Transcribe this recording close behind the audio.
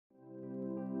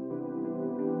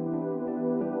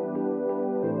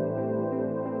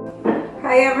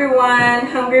Hi everyone,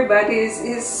 Hungry Buddies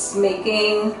is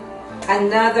making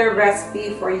another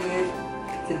recipe for you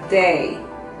today.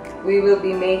 We will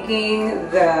be making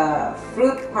the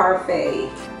fruit parfait.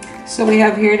 So we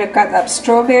have here the cut up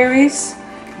strawberries,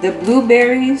 the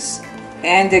blueberries,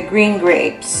 and the green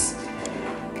grapes.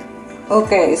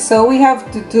 Okay, so we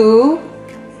have to do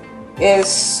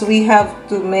is we have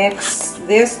to mix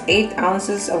this 8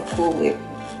 ounces of Cool Whip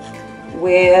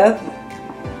with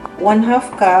 1/2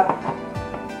 cup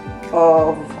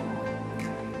of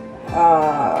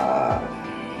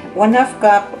 1/2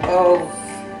 cup of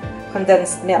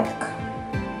condensed milk.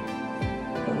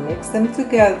 We'll mix them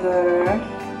together.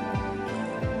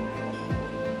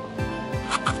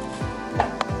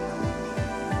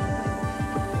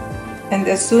 And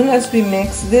as soon as we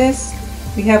mix this,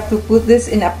 we have to put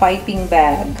this in a piping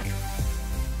bag.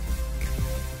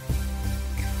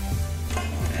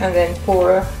 And then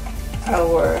pour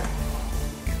our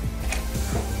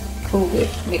Cool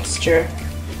Whip mixture.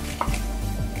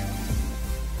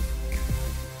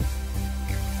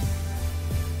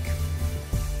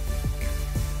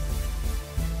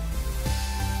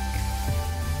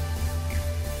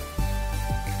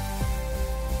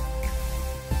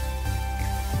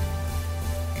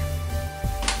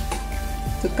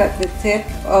 To cut the tip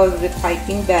of the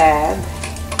piping bag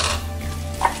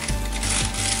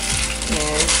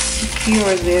and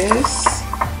secure this,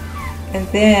 and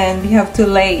then we have to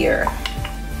layer.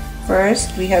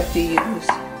 First we have to use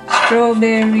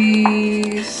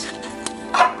strawberries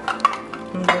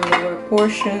in the lower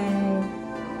portion.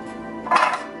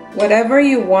 Whatever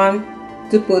you want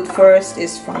to put first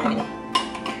is fine.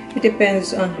 It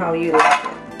depends on how you like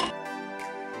it.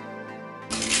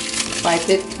 Pipe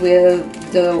it with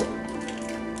the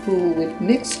Cool Whip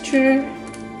mixture.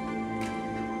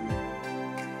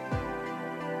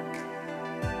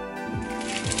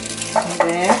 The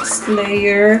next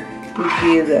layer will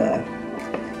be the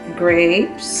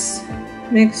grapes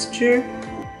mixture.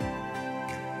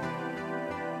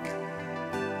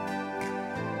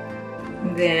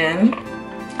 Then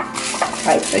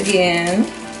pipe again.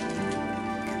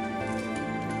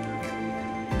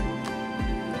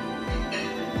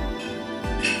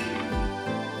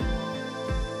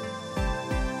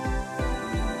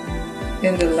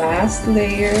 And the last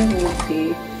layer will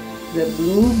be the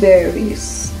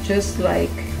blueberries, just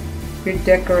like you're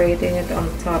decorating it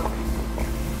on top.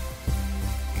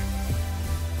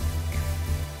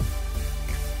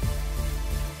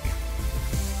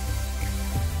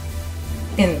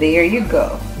 And there you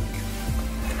go.